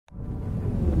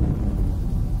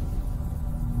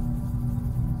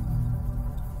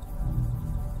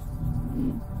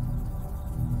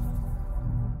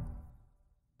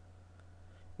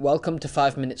Welcome to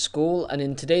 5 Minute School, and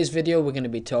in today's video we're going to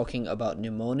be talking about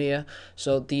pneumonia.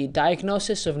 So the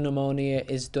diagnosis of pneumonia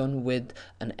is done with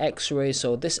an X-ray.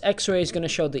 So this X-ray is going to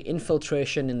show the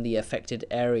infiltration in the affected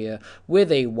area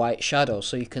with a white shadow.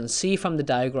 So you can see from the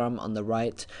diagram on the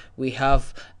right we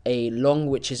have a lung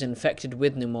which is infected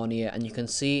with pneumonia, and you can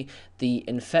see the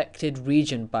infected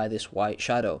region by this white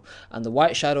shadow, and the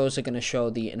white shadows are going to show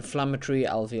the inflammatory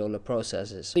alveolar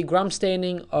processes. The gram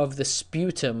staining of the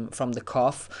sputum from the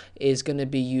cough is going to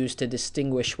be used to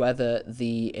distinguish whether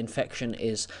the infection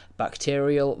is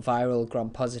bacterial, viral,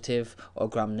 gram positive or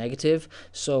gram negative.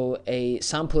 So a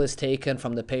sample is taken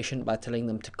from the patient by telling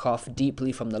them to cough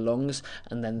deeply from the lungs,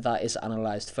 and then that is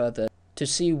analysed further to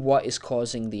see what is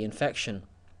causing the infection.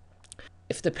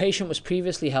 If the patient was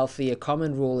previously healthy, a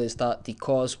common rule is that the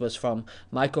cause was from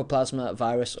mycoplasma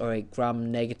virus or a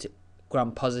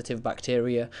gram positive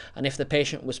bacteria, and if the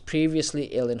patient was previously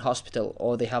ill in hospital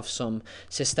or they have some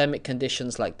systemic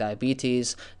conditions like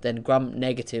diabetes, then gram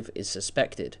negative is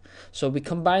suspected. So we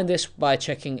combine this by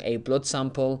checking a blood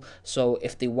sample. So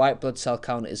if the white blood cell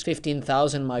count is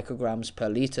 15,000 micrograms per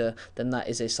liter, then that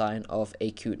is a sign of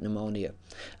acute pneumonia,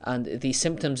 and the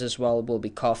symptoms as well will be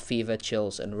cough, fever,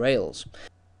 chills and rales.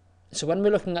 So when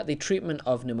we're looking at the treatment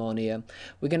of pneumonia,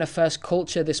 we're going to first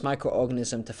culture this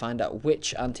microorganism to find out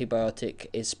which antibiotic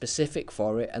is specific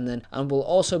for it, and we'll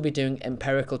also be doing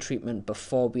empirical treatment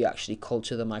before we actually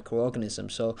culture the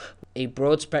microorganism. So a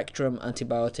broad spectrum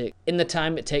antibiotic in the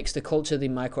time it takes to culture the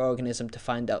microorganism to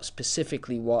find out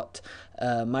specifically what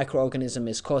microorganism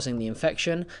is causing the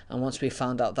infection, and once we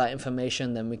found out that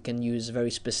information, then we can use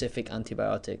very specific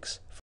antibiotics.